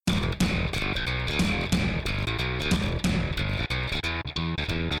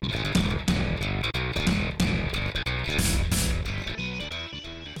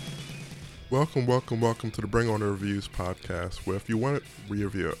Welcome to the Bring On the Reviews podcast, where if you want it, we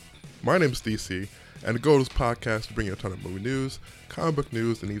review it. My name is DC, and the goal of this podcast is to bring you a ton of movie news, comic book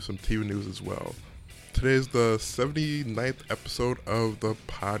news, and even some TV news as well. Today is the 79th episode of the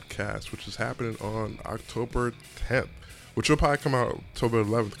podcast, which is happening on October 10th, which will probably come out October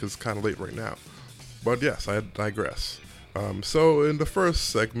 11th because it's kind of late right now. But yes, I digress. So in the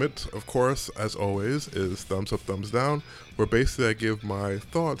first segment, of course, as always, is Thumbs Up, Thumbs Down, where basically I give my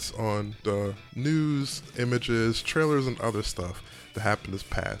thoughts on the news, images, trailers, and other stuff that happened this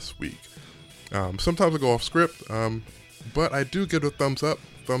past week. Sometimes I go off script, but I do give a thumbs up,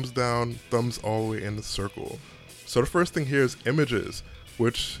 thumbs down, thumbs all the way in the circle. So the first thing here is images,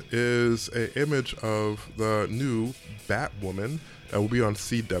 which is an image of the new Batwoman that will be on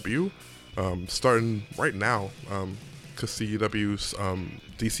CW, starting right now. Because CW's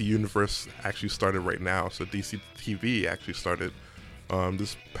DC Universe actually started right now, so DC TV actually started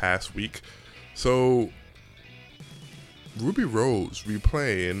this past week. So Ruby Rose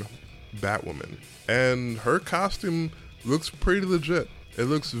replaying Batwoman, and her costume looks pretty legit. It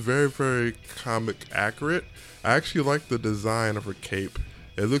looks very, very comic accurate. I actually like the design of her cape.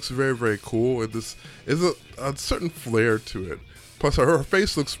 It looks very, very cool. It is a certain flair to it. Plus, her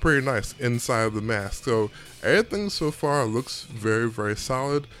face looks pretty nice inside of the mask. So everything so far looks very, very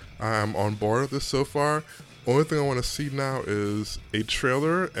solid. I'm on board with this so far. Only thing I want to see now is a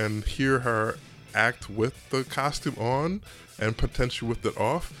trailer and hear her act with the costume on and potentially with it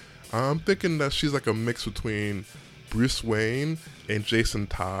off. I'm thinking that she's like a mix between Bruce Wayne and Jason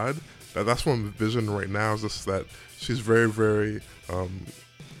Todd. That's what I'm envisioning right now, is just that she's very, very,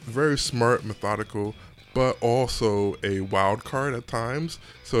 very smart, methodical, but also a wild card at times.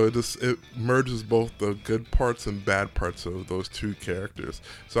 So it merges both the good parts and bad parts of those two characters.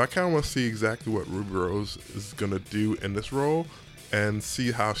 So I kind of want to see exactly what Ruby Rose is going to do in this role and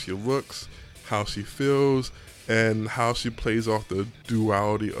see how she looks, how she feels, and how she plays off the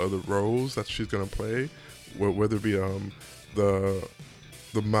duality of the roles that she's going to play, whether it be the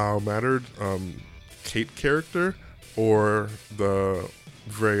mild-mannered Kate character or the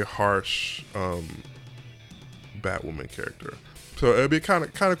very harsh Batwoman character. So it'd be kind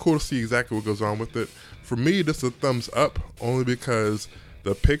of cool to see exactly what goes on with it. For me, this is a thumbs up, only because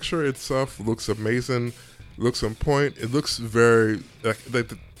the picture itself looks amazing, looks on point. It looks very like they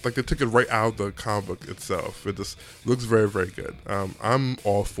took it right out of the comic book itself. It just looks very, very good. I'm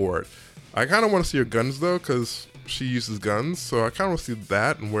all for it. I kind of want to see her guns though, because she uses guns, so I kind of want to see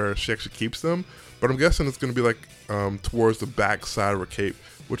that and where she actually keeps them. But I'm guessing it's going to be like towards the back side of her cape,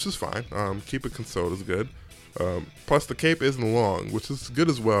 which is fine. Keep it concealed is good. Plus the cape isn't long, which is good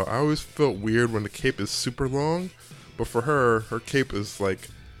as well. I always felt weird when the cape is super long, but for her cape is like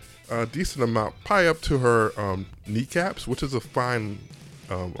a decent amount, probably up to her kneecaps, which is a fine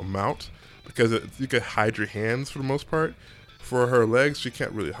amount, because you can hide your hands for the most part. For her legs, she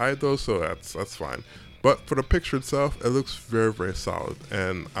can't really hide those, so that's fine. But for the picture itself, it looks very, very solid,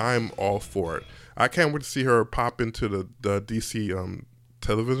 and I'm all for it. I can't wait to see her pop into the DC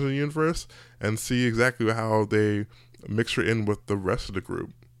television universe and see exactly how they mix her in with the rest of the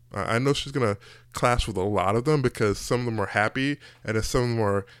group. I know she's going to clash with a lot of them, because some of them are happy and then some of them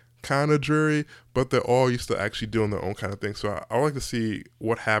are kind of dreary, but they're all used to actually doing their own kind of thing. So I like to see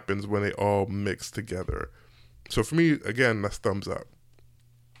what happens when they all mix together. So for me, again, that's thumbs up.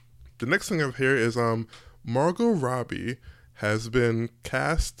 The next thing I have here is Margot Robbie has been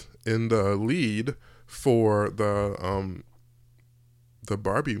cast in the lead for the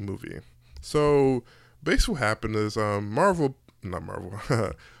Barbie movie. So basically what happened is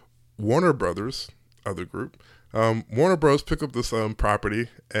Warner Brothers, other group, Warner Bros. Picked up this property,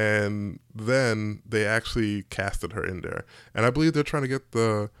 and then they actually casted her in there. And I believe they're trying to get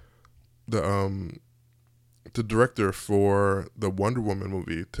the director for the Wonder Woman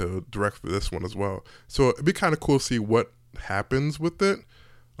movie to direct for this one as well. So it'd be kind of cool to see what happens with it.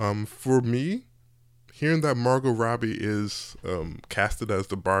 For me, hearing that Margot Robbie is casted as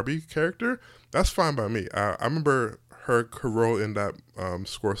the Barbie character, that's fine by me. I remember her role in that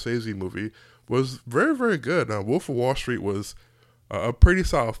Scorsese movie was very, very good. Wolf of Wall Street was a pretty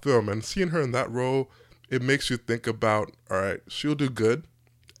solid film, and seeing her in that role, it makes you think about, all right, she'll do good,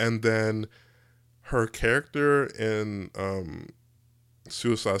 and then her character in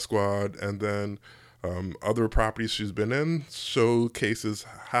Suicide Squad, and then other properties she's been in, showcases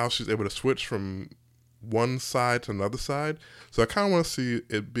how she's able to switch from one side to another side. So I kind of want to see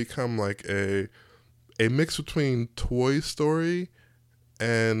it become like a mix between Toy Story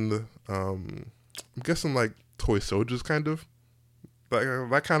and I'm guessing like Toy Soldiers, kind of like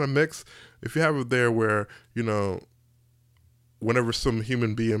that kind of mix. If you have it there where, you know, whenever some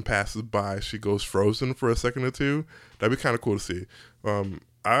human being passes by, she goes frozen for a second or two. That'd be kind of cool to see.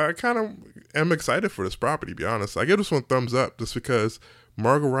 I kind of am excited for this property, to be honest. I give this one thumbs up just because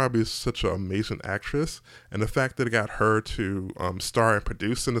Margot Robbie is such an amazing actress, and the fact that it got her to star and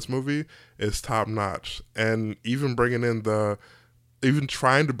produce in this movie is top notch. And even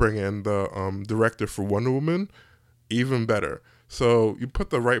trying to bring in the director for Wonder Woman, even better. So you put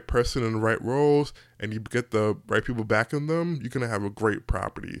the right person in the right roles and you get the right people backing them, you're going to have a great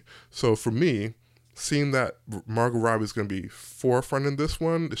property. So for me, seeing that Margot Robbie is going to be forefront in this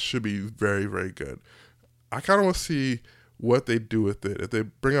one, it should be very, very good. I kind of want to see what they do with it. If they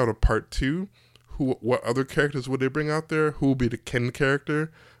bring out a part 2, what other characters would they bring out there? Who will be the Ken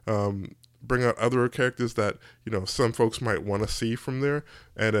character? Bring out other characters that, some folks might want to see from there,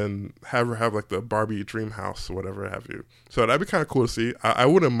 and then have her have like the Barbie dream house or whatever have you. So that'd be kind of cool to see. I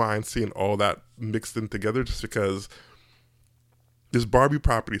wouldn't mind seeing all that mixed in together, just because this Barbie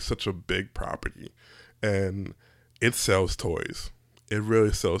property is such a big property and it sells toys. It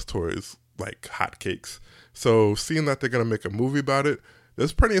really sells toys like hotcakes. So seeing that they're going to make a movie about it,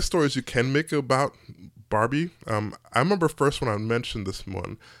 there's plenty of stories you can make about Barbie. I remember first when I mentioned this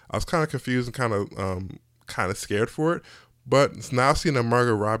one, I was kind of confused and kind of scared for it. But now seeing that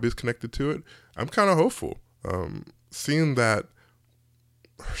Margot Robbie is connected to it, I'm kind of hopeful. Seeing that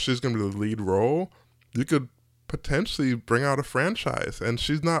she's going to be the lead role, you could potentially bring out a franchise. And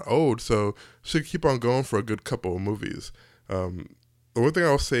she's not old, so she could keep on going for a good couple of movies. The one thing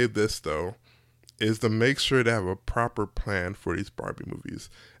I'll say this, though, is to make sure to have a proper plan for these Barbie movies.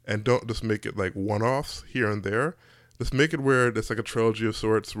 And don't just make it like one-offs here and there. Just make it where it's like a trilogy of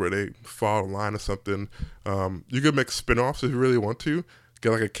sorts where they follow a line or something. You could make spin-offs if you really want to.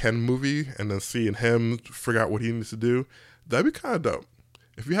 Get like a Ken movie and then seeing him figure out what he needs to do. That'd be kind of dope.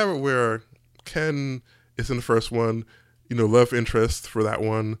 If you have it where Ken is in the first one, love interest for that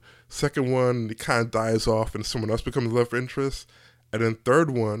one. Second one, he kind of dies off and someone else becomes love interest. And then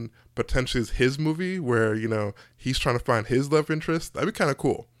third one, potentially is his movie where, he's trying to find his love interest. That'd be kind of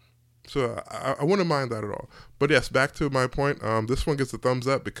cool. So I wouldn't mind that at all. But yes, back to my point. This one gets a thumbs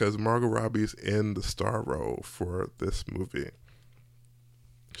up because Margot Robbie's in the star role for this movie.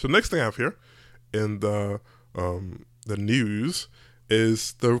 So next thing I have here in the news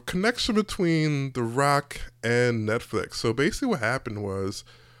is the connection between The Rock and Netflix. So basically what happened was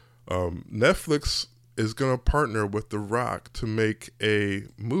Netflix is going to partner with The Rock to make a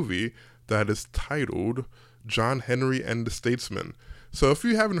movie that is titled John Henry and the Statesman. So if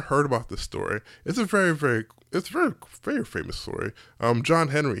you haven't heard about this story, it's a very, very famous story. John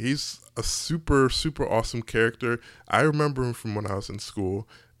Henry, he's a super, super awesome character. I remember him from when I was in school,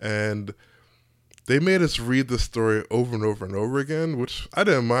 and they made us read the story over and over and over again, which I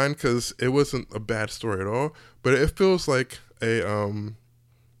didn't mind because it wasn't a bad story at all. But it feels like a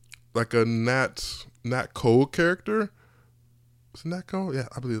Nat Cole character. Was it Nat Cole? Yeah,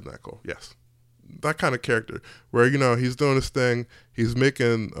 I believe it's Nat Cole. Yes. That kind of character where, he's doing this thing. He's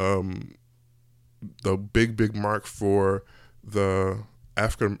making the big mark for the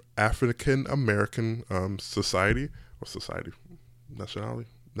African American nationality.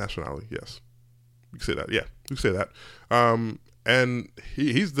 Yes. You can say that. Yeah, you can say that. And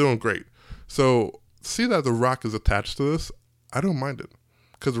he's doing great. So see that The Rock is attached to this, I don't mind it.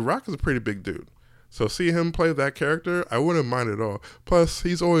 Because The Rock is a pretty big dude. So see him play that character, I wouldn't mind it at all. Plus,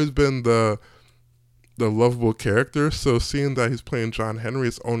 he's always been the lovable character. So seeing that he's playing John Henry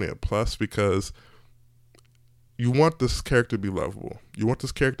is only a plus because you want this character to be lovable. You want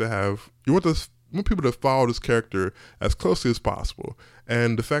this character you want people to follow this character as closely as possible.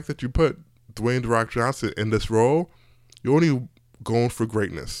 And the fact that you put Dwayne The Rock Johnson in this role, you're only going for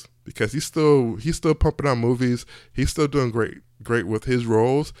greatness because he's still pumping out movies. He's still doing great with his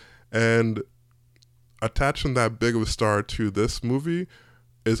roles, and attaching that big of a star to this movie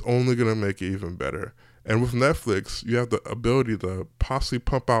is only going to make it even better. And with Netflix, you have the ability to possibly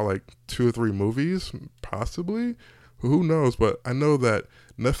pump out like 2 or 3 movies, possibly. Who knows? But I know that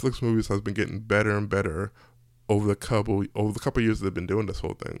Netflix movies has been getting better and better over the couple years they've been doing this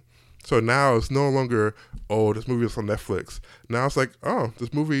whole thing. So now it's no longer, this movie is on Netflix. Now it's like,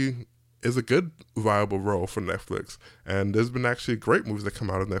 this movie is a good, viable role for Netflix. And there's been actually great movies that come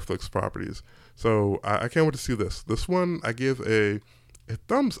out of Netflix properties. So I can't wait to see this. This one, I give a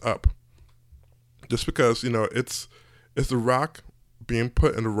thumbs up. Just because, it's The Rock being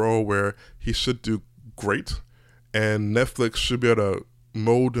put in a role where he should do great. And Netflix should be able to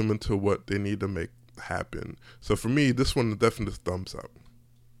mold him into what they need to make happen. So for me, this one is definitely a thumbs up.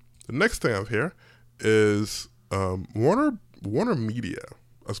 The next thing I have here is Warner Media.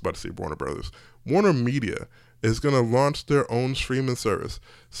 I was about to say Warner Brothers. Warner Media is going to launch their own streaming service.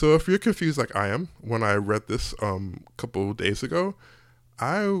 So if you're confused like I am when I read this a couple of days ago,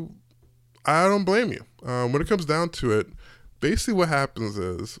 I don't blame you. When it comes down to it, basically what happens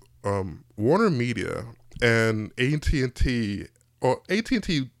is Warner Media and AT&T, or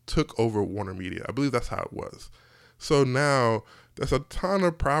AT&T took over Warner Media. I believe that's how it was. So now there's a ton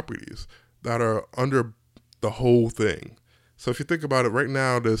of properties that are under the whole thing. So if you think about it, right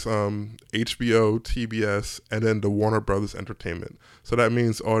now there's HBO, TBS, and then the Warner Brothers Entertainment. So that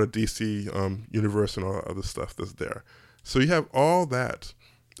means all the DC universe and all that other stuff that's there. So you have all that's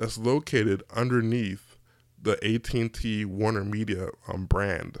located underneath the AT&T Warner Media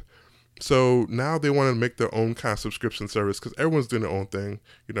brand. So now they want to make their own kind of subscription service because everyone's doing their own thing,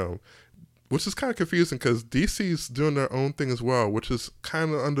 which is kind of confusing because DC's doing their own thing as well, which is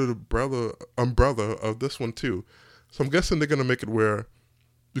kind of under the umbrella of this one too. So I'm guessing they're going to make it where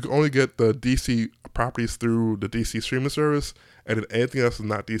you can only get the DC properties through the DC streaming service, and then anything else is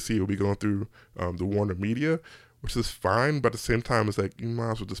not DC will be going through the Warner Media, which is fine, but at the same time, it's like you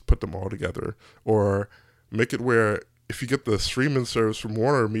might as well just put them all together, or make it where if you get the streaming service from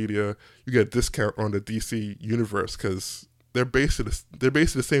Warner Media, you get a discount on the DC universe because they're basically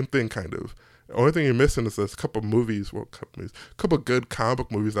the same thing, kind of. The only thing you're missing is there's a couple good comic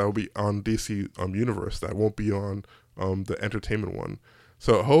book movies that will be on DC universe that won't be on the entertainment one.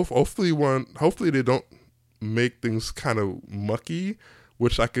 So hopefully they don't make things kind of mucky,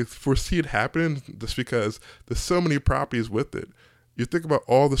 which I could foresee it happening just because there's so many properties with it. You think about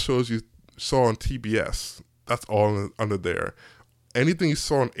all the shows you saw on TBS, that's all under there. Anything you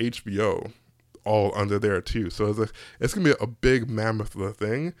saw on HBO, all under there too. So it's going to be a big mammoth of a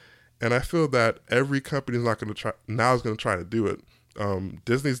thing. And I feel that every company is going to try to do it.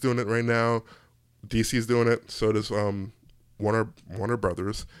 Disney's doing it right now. DC's doing it. So does Warner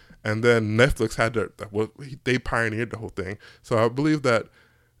Brothers. And then Netflix they pioneered the whole thing. So I believe that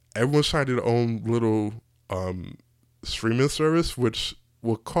everyone's trying to do their own little streaming service, which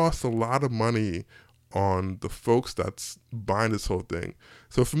will cost a lot of money on the folks that's buying this whole thing.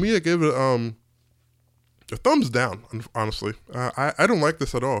 So for me, I give it a thumbs down, honestly. I don't like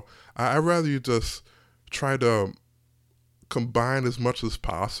this at all. I'd rather you just try to combine as much as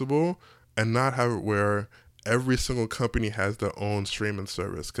possible and not have it where every single company has their own streaming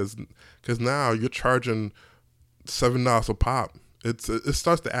service. Because now you're charging $7 a pop. It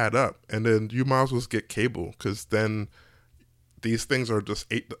starts to add up. And then you might as well get cable because then these things are just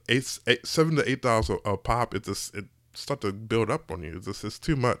 $7 to $8 a pop. It starts to build up on you. It's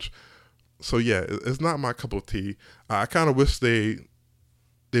too much. So yeah, it's not my cup of tea. I kind of wish they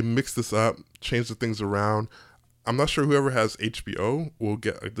mix this up, change the things around. I'm not sure whoever has HBO will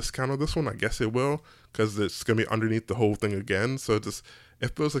get a discount on this one. I guess it will because it's going to be underneath the whole thing again. So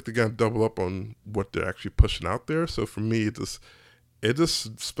it feels like they're going to double up on what they're actually pushing out there. So for me, it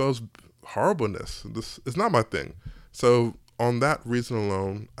just spells horribleness. It's not my thing. So on that reason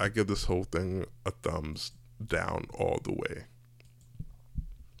alone, I give this whole thing a thumbs down all the way.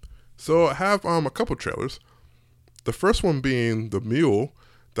 So I have a couple trailers. The first one being The Mule,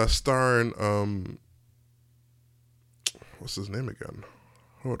 that's starring what's his name again?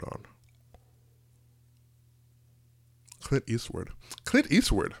 Hold on. Clint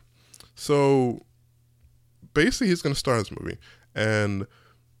Eastwood. So basically he's going to star in this movie, and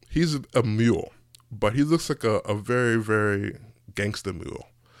he's a mule, but he looks like a very, very gangster mule.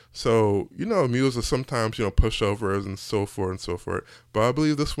 So, mules are sometimes, pushovers and so forth and so forth. But I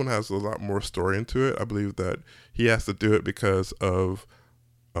believe this one has a lot more story into it. I believe that he has to do it because of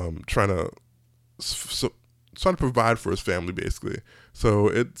trying to provide for his family, basically. So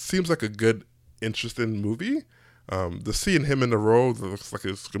it seems like a good, interesting movie. The seeing him in the role looks like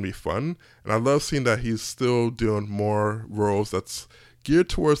it's going to be fun. And I love seeing that he's still doing more roles that's geared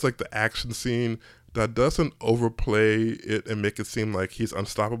towards like the action scene, that doesn't overplay it and make it seem like he's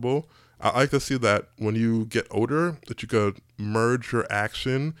unstoppable. I like to see that when you get older, that you could merge your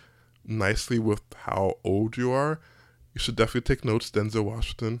action nicely with how old you are. You should definitely take notes, Denzel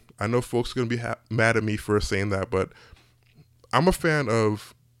Washington. I know folks are going to be mad at me for saying that, but I'm a fan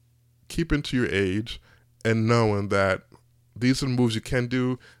of keeping to your age and knowing that these are the moves you can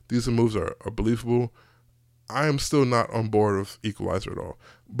do. These are moves are believable. I am still not on board with Equalizer at all.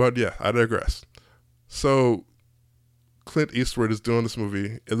 But yeah, I digress. So Clint Eastwood is doing this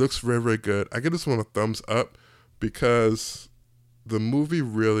movie. It looks very, very good. I give this one a thumbs up because the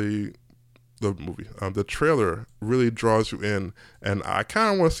trailer really draws you in, and I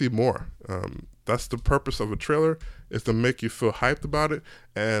kind of want to see more. That's the purpose of a trailer, is to make you feel hyped about it.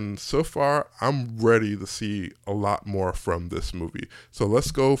 And so far, I'm ready to see a lot more from this movie. So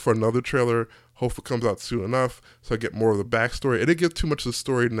let's go for another trailer. Hope it comes out soon enough so I get more of the backstory. It didn't give too much of the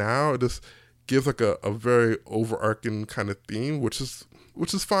story now. It just gives like a very overarching kind of theme, which is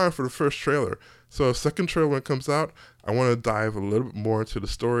fine for the first trailer. So second trailer when it comes out, I want to dive a little bit more into the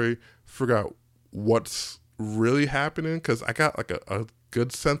story, figure out what's really happening, because I got like a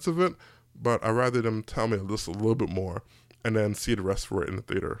good sense of it, but I'd rather them tell me just a little bit more and then see the rest for it in the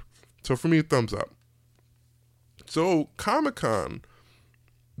theater. So for me, thumbs up. So Comic-Con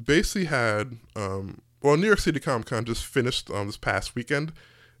basically had, New York City Comic-Con just finished this past weekend.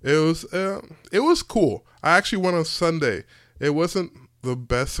 It was cool. I actually went on Sunday. It wasn't the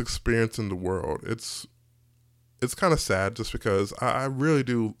best experience in the world. It's kind of sad just because I really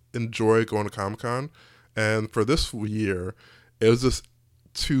do enjoy going to Comic-Con, and for this year, it was just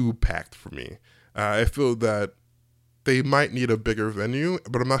too packed for me. I feel that they might need a bigger venue,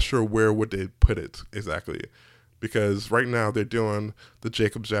 but I'm not sure where would they put it exactly, because right now they're doing the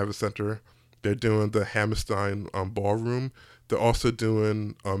Jacob Javits Center, they're doing the Hammerstein Ballroom, they're also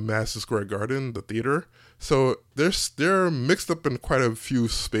doing Madison Square Garden, the theater. So they're mixed up in quite a few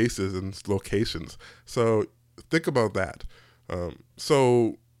spaces and locations. So think about that.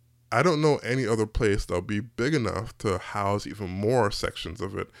 So I don't know any other place that'll be big enough to house even more sections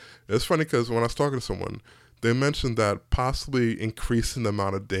of it. It's funny because when I was talking to someone, they mentioned that possibly increasing the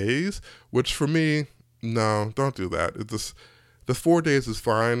amount of days, which for me, no, don't do that. The 4 days is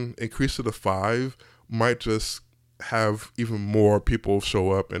fine. Increase it to 5 might just have even more people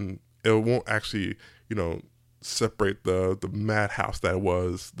show up, and it won't actually, separate the madhouse that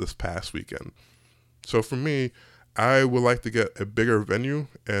was this past weekend. So for me, I would like to get a bigger venue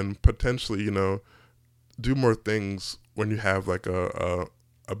and potentially, do more things when you have like a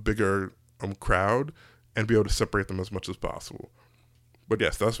bigger crowd and be able to separate them as much as possible. But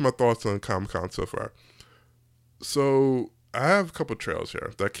yes, that's my thoughts on Comic-Con so far. So I have a couple trailers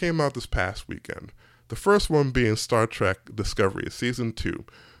here that came out this past weekend. The first one being Star Trek Discovery, Season 2.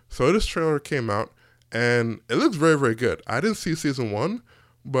 So this trailer came out, and it looks very, very good. I didn't see Season 1,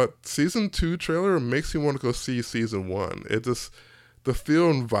 but Season 2 trailer makes me want to go see Season 1. It just, the feel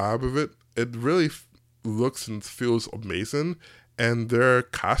and vibe of it, it really looks and feels amazing, and their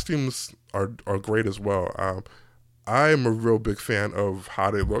costumes are great as well. I am a real big fan of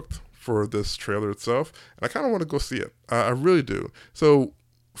how they looked for this trailer itself, and I kind of want to go see it. I really do. So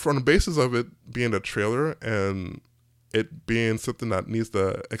from the basis of it being a trailer and it being something that needs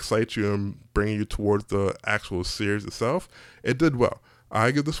to excite you and bring you towards the actual series itself, it did well.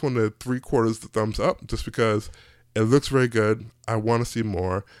 I give this one a 3/4 thumbs up just because it looks very good. I want to see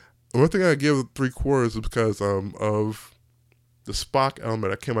more. And one thing I give 3/4 is because of the Spock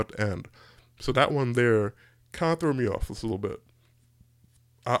element that came at the end. So that one there kind of threw me off just a little bit.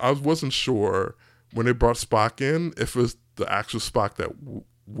 I wasn't sure when they brought Spock in if it was the actual Spock that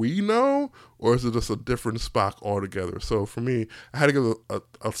we know, or is it just a different Spock altogether? So for me, I had to give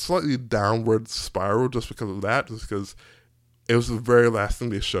a slightly downward spiral just because of that, just because it was the very last thing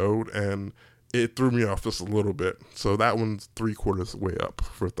they showed, and it threw me off just a little bit. So that one's 3/4 way up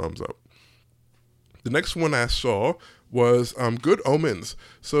for a thumbs up. The next one I saw was Good Omens.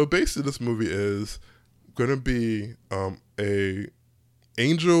 So basically this movie is going to be a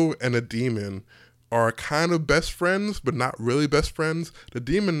angel and a demon are kind of best friends, but not really best friends. The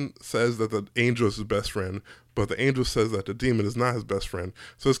demon says that the angel is his best friend, but the angel says that the demon is not his best friend.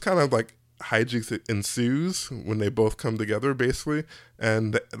 So it's kind of like hijinks that ensues when they both come together, basically,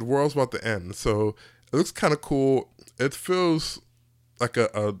 and the world's about to end. So it looks kind of cool. It feels like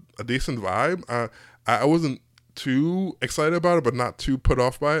a decent vibe. I wasn't too excited about it, but not too put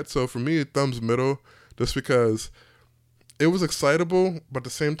off by it. So for me, thumbs middle, just because it was excitable, but at the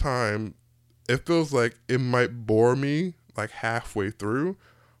same time, it feels like it might bore me like halfway through,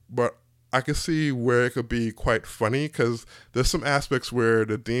 but I can see where it could be quite funny because there's some aspects where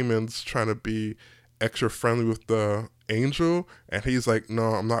the demon's trying to be extra friendly with the angel, and he's like,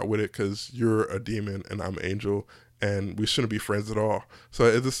 no, I'm not with it because you're a demon and I'm an angel, and we shouldn't be friends at all. So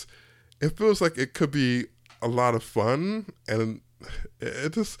it feels like it could be a lot of fun, and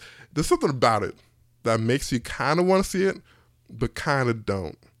there's something about it that makes you kind of want to see it, but kind of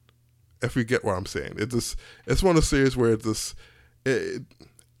don't. If you get what I'm saying, it's one of the series where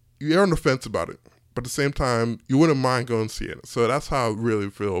you're on the fence about it, but at the same time, you wouldn't mind going to see it. So that's how I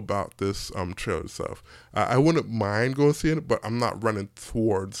really feel about this trailer itself. I wouldn't mind going to see it, but I'm not running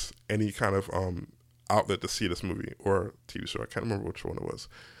towards any kind of outlet to see this movie or TV show. I can't remember which one it was,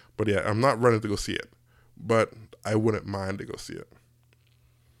 but yeah, I'm not running to go see it, but I wouldn't mind to go see it.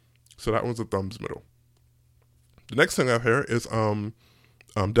 So that one's a thumbs middle. The next thing I have here is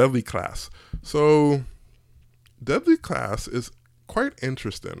Deadly Class. So Deadly Class is quite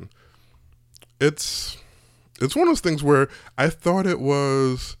interesting. it's one of those things where I thought it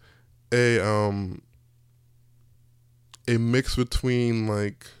was a mix between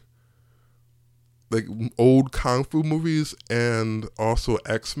like old kung fu movies and also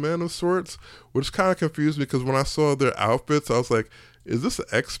X-Men of sorts, which kind of confused me because when I saw their outfits, I was like, is this an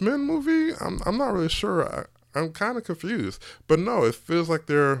X-Men movie? I'm not really sure. I'm kind of confused. But no, it feels like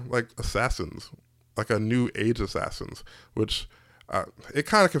they're like assassins, like a new age assassins, which it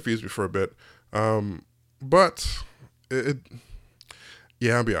kind of confused me for a bit. But it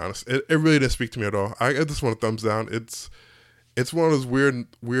yeah, I'll be honest, it really didn't speak to me at all. I just want a thumbs down. It's one of those weird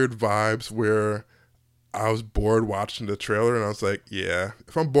vibes where I was bored watching the trailer, and I was like, yeah,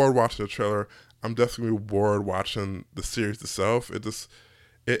 if I'm bored watching the trailer, I'm definitely bored watching the series itself.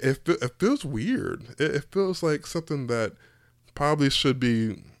 It feels weird. It feels like something that probably should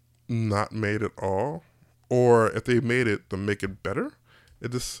be not made at all, or if they made it, to make it better.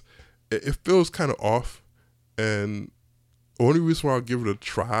 It feels kind of off, and the only reason why I'll give it a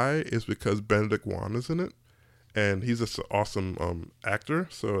try is because Benedict Wong is in it, and he's just an awesome actor.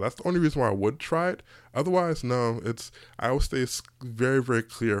 So that's the only reason why I would try it. Otherwise, no. I would stay very, very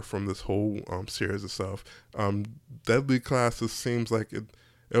clear from this whole series itself. Deadly Class just seems like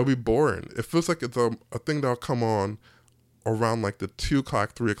it'll be boring. It feels like it's a thing that'll come on around like the 2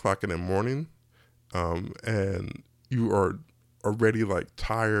 o'clock, 3 o'clock in the morning, and you are already like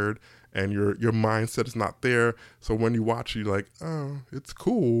tired, and your mindset is not there. So when you watch, you're like, oh, it's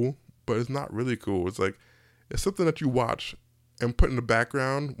cool, but it's not really cool. It's like, it's something that you watch and put in the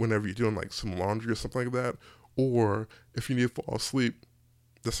background whenever you're doing like some laundry or something like that. Or if you need to fall asleep,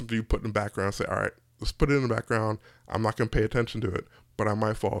 that's something you put in the background and say, all right, let's put it in the background. I'm not going to pay attention to it, but I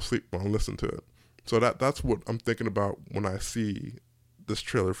might fall asleep while I listen to it. So that's what I'm thinking about when I see this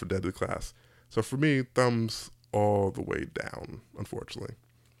trailer for Deadly Class. So for me, thumbs all the way down, unfortunately.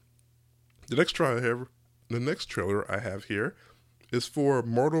 The next trailer I have here is for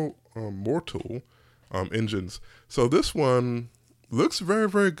Mortal Engines. So this one looks very,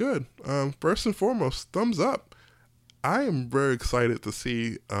 very good. First and foremost, thumbs up. I am very excited to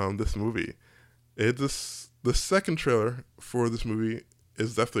see this movie. The second trailer for this movie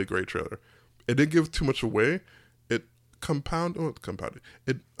is definitely a great trailer. It didn't give too much away. It compounded.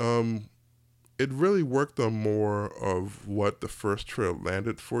 It really worked on more of what the first trailer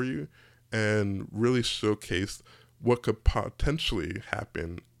landed for you, and really showcased what could potentially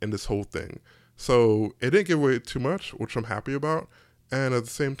happen in this whole thing. So it didn't give away too much, which I'm happy about. And at the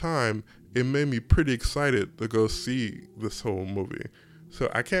same time, it made me pretty excited to go see this whole movie.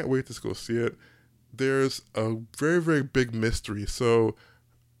 So I can't wait to go see it. There's a very, very big mystery. So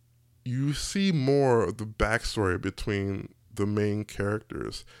you see more of the backstory between the main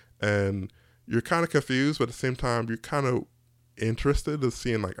characters. And you're kind of confused, but at the same time, you're kind of interested in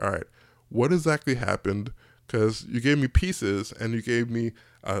seeing like, all right, what exactly happened? Because you gave me pieces, and you gave me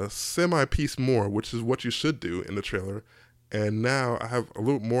a semi-piece more, which is what you should do in the trailer. And now I have a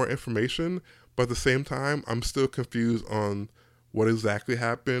little more information, but at the same time, I'm still confused on what exactly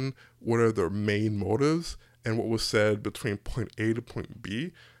happened, what are the main motives, and what was said between point A to point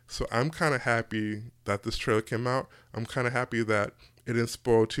B. So I'm kind of happy that this trailer came out. I'm kind of happy that it didn't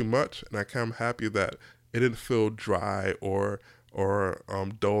spoil too much, and I'm kind of happy that it didn't feel dry or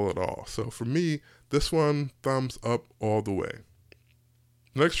dull at all. So for me, this one, thumbs up all the way.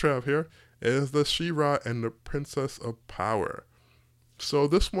 Next trailer here is the She-Ra and the Princess of Power. So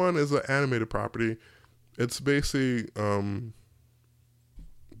this one is an animated property. It's basically the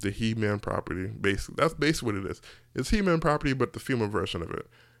He-Man property. Basically, that's basically what it is. It's He-Man property, but the female version of it.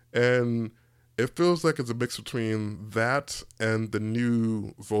 And it feels like it's a mix between that and the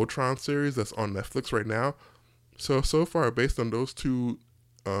new Voltron series that's on Netflix right now. So far, based on those two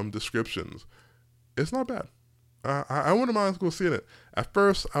descriptions, it's not bad. I wouldn't mind go seeing it. At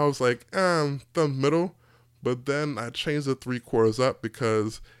first, I was like, thumb middle, but then I changed the 3/4 up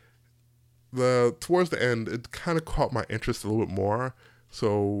because towards the end, it kind of caught my interest a little bit more.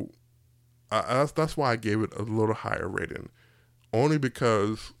 So that's why I gave it a little higher rating. Only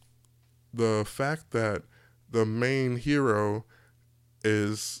because the fact that the main hero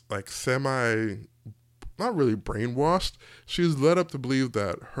is like not really brainwashed. She's led up to believe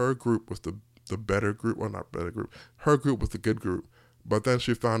that her group was the better group, or not better group. Her group was the good group, but then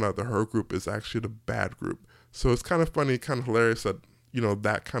she found out that her group is actually the bad group. So it's kind of funny, kind of hilarious that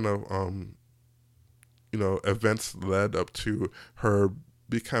that kind of events led up to her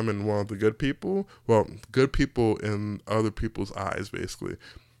becoming one of the good people. Well, good people in other people's eyes, basically.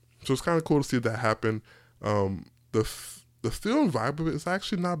 So it's kind of cool to see that happen. The feel and vibe of it is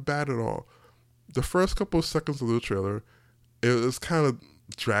actually not bad at all. The first couple of seconds of the trailer, it was kind of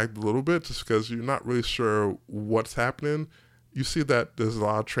dragged a little bit just because you're not really sure what's happening. You see that there's a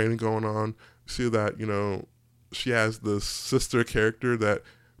lot of training going on. You see that, she has this sister character that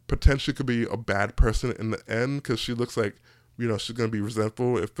potentially could be a bad person in the end because she looks like, she's going to be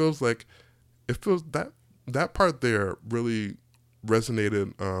resentful. It feels that part there really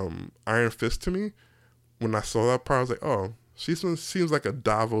resonated Iron Fist to me. When I saw that part, I was like, oh, she seems like a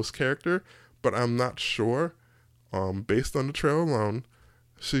Davos character, but I'm not sure. Based on the trailer alone,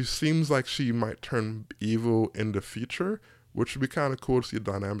 she seems like she might turn evil in the future, which would be kind of cool to see a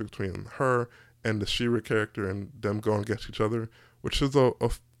dynamic between her and the She-Ra character and them going against each other, which is a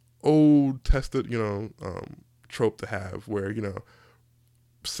old tested, trope to have where,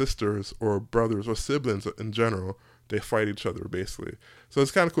 sisters or brothers or siblings in general, they fight each other basically. So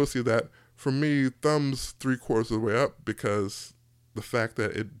it's kind of cool to see that. For me, thumbs 3/4 of the way up because the fact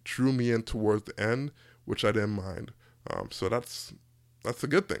that it drew me in towards the end, which I didn't mind. So that's a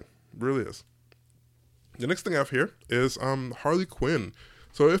good thing. It really is. The next thing I have here is Harley Quinn.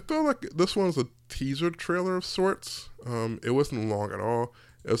 So it felt like this one was a teaser trailer of sorts. It wasn't long at all.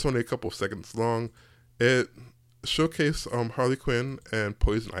 It was only a couple of seconds long. It showcased Harley Quinn and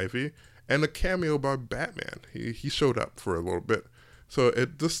Poison Ivy and a cameo by Batman. He showed up for a little bit. So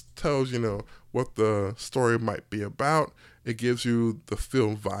it just tells, what the story might be about. It gives you the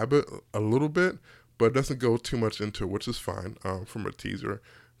film vibe a little bit, but it doesn't go too much into it, which is fine from a teaser.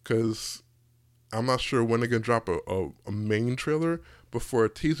 Because I'm not sure when they're going to drop a main trailer, but for a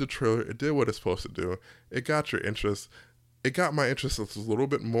teaser trailer, it did what it's supposed to do. It got your interest. It got my interest a little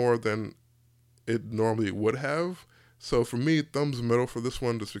bit more than it normally would have. So for me, thumbs middle for this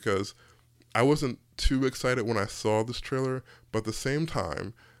one, just because I wasn't too excited when I saw this trailer, but at the same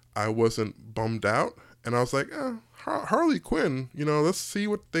time, I wasn't bummed out. And I was like, Harley Quinn, let's see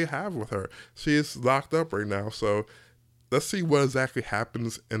what they have with her. She is locked up right now, so let's see what exactly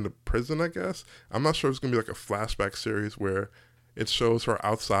happens in the prison, I guess. I'm not sure if it's going to be like a flashback series where it shows her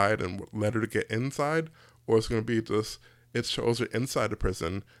outside and what led her to get inside, or it's going to be just, it shows her inside the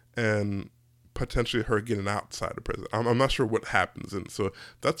prison and potentially her getting outside the prison. I'm not sure what happens. And so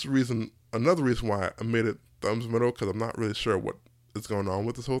that's another reason why I made it thumbs middle, because I'm not really sure what is going on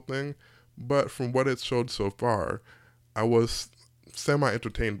with this whole thing. But from what it showed so far, I was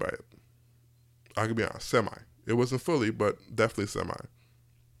semi-entertained by it. I can be honest, semi. It wasn't fully, but definitely semi.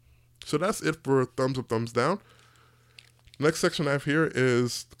 So that's it for thumbs up, thumbs down. Next section I have here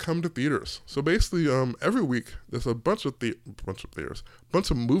is come to theaters. So basically, every week there's a bunch of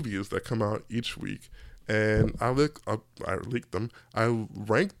movies that come out each week, and I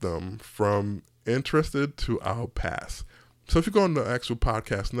rank them from interested to I'll pass. So if you go on the actual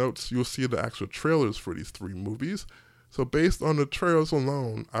podcast notes, you'll see the actual trailers for these 3 movies. So based on the trailers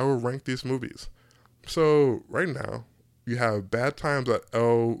alone, I will rank these movies. So right now, you have Bad Times at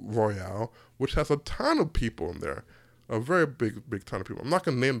El Royale, which has a ton of people in there. A very big ton of people. I'm not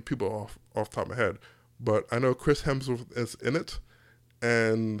going to name the people off the top of my head, but I know Chris Hemsworth is in it,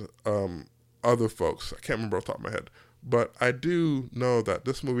 and other folks. I can't remember off the top of my head. But I do know that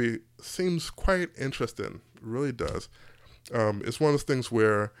this movie seems quite interesting. It really does. It's one of those things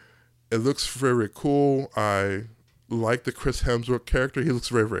where it looks very cool. I like the Chris Hemsworth character. He looks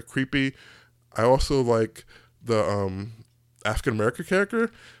very, very creepy. I also like the African American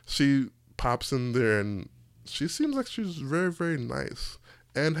character. She pops in there and she seems like she's very, very nice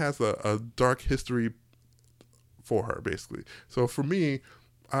and has a dark history for her, basically. So for me,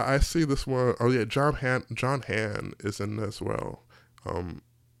 I see this one. Oh yeah, John Hamm is in this as well.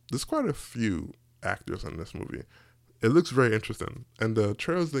 There's quite a few actors in this movie. It looks very interesting, and the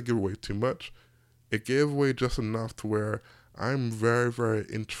trailers didn't give away too much. It gave away just enough to where I'm very, very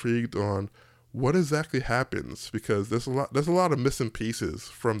intrigued on what exactly happens, because there's a lot of missing pieces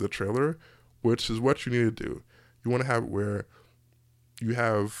from the trailer, which is what you need to do. You want to have it where you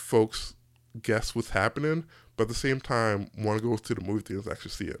have folks guess what's happening, but at the same time want to go to the movie theaters and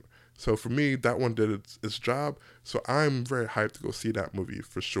actually see it. So for me, that one did its job. So I'm very hyped to go see that movie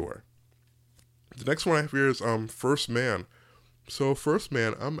for sure. The next one I have here is First Man. So First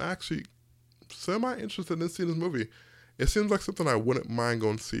Man, I'm actually semi-interested in seeing this movie. It seems like something I wouldn't mind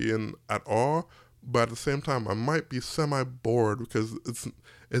going seeing at all, but at the same time, I might be semi-bored because it's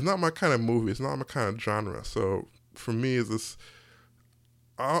not my kind of movie. It's not my kind of genre. So for me,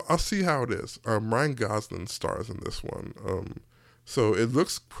 I'll see how it is. Ryan Gosling stars in this one. So it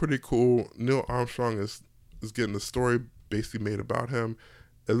looks pretty cool. Neil Armstrong is getting the story basically made about him.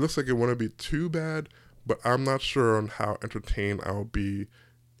 It looks like it wouldn't be too bad, but I'm not sure on how entertained I'll be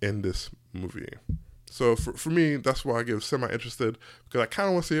in this movie. So for me, that's why I give semi-interested, because I kind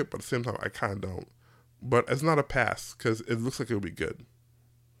of want to see it, but at the same time, I kind of don't. But it's not a pass, because it looks like it'll be good.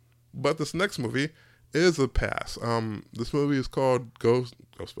 But this next movie is a pass. This movie is called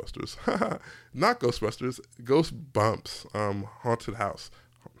Ghostbusters. Not Ghostbusters, Ghost Bumps. Haunted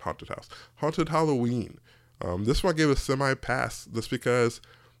Halloween. This one I gave a semi-pass just because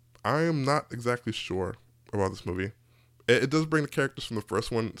I am not exactly sure about this movie. It does bring the characters from the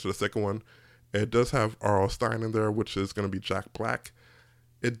first one to the second one. It does have R.L. Stine in there, which is going to be Jack Black.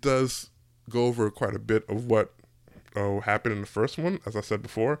 It does go over quite a bit of what happened in the first one, as I said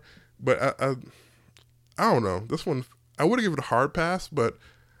before. But I don't know. This one, I would give it a hard pass, but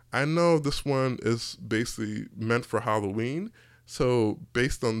I know this one is basically meant for Halloween. So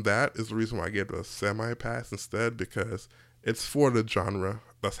based on that is the reason why I gave it a semi-pass instead, because it's for the genre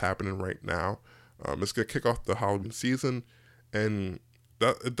that's happening right now. It's going to kick off the Halloween season, and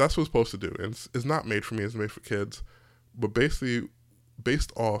that's what it's supposed to do. And it's not made for me, it's made for kids. But basically,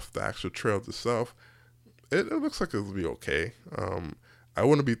 based off the actual trailer itself, it looks like it'll be okay. I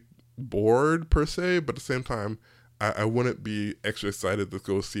wouldn't be bored per se, but at the same time, I wouldn't be extra excited to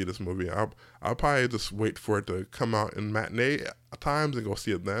go see this movie. I'll probably just wait for it to come out in matinee times and go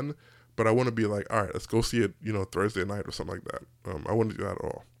see it then. But I wouldn't be like, all right, let's go see it, Thursday night or something like that. I wouldn't do that at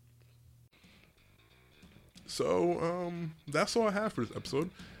all. So that's all I have for this episode.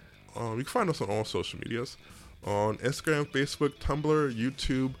 You can find us on all social medias. On Instagram, Facebook, Tumblr,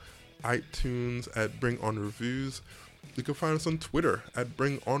 YouTube, iTunes at Bring On Reviews. You can find us on Twitter at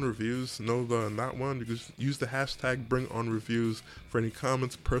Bring On Reviews. No, not one. You can use the hashtag Bring On Reviews for any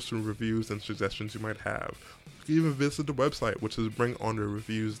comments, personal reviews, and suggestions you might have. You can even visit the website, which is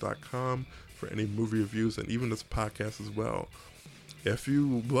bringonthereviews.com, for any movie reviews and even this podcast as well. If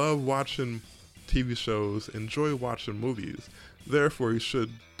you love watching TV shows, enjoy watching movies, therefore you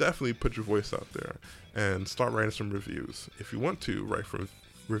should definitely put your voice out there and start writing some reviews. If you want to write for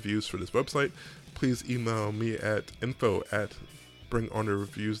reviews for this website, please email me at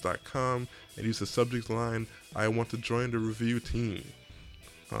info@bringonthereviews.com and use the subject line, I want to join the review team.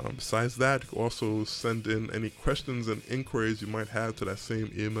 Besides that, you can also send in any questions and inquiries you might have to that same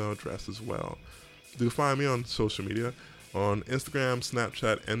email address as well. You can find me on social media, on Instagram,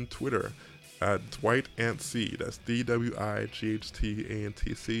 Snapchat, and Twitter at DwightAntC. That's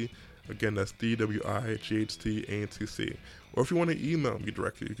DWIGHTANTC. Again, that's DWIGHTANTC. Or if you want to email me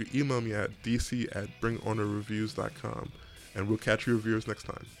directly, you can email me at dc@bringonthereviews.com. And we'll catch you reviewers next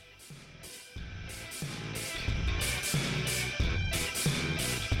time.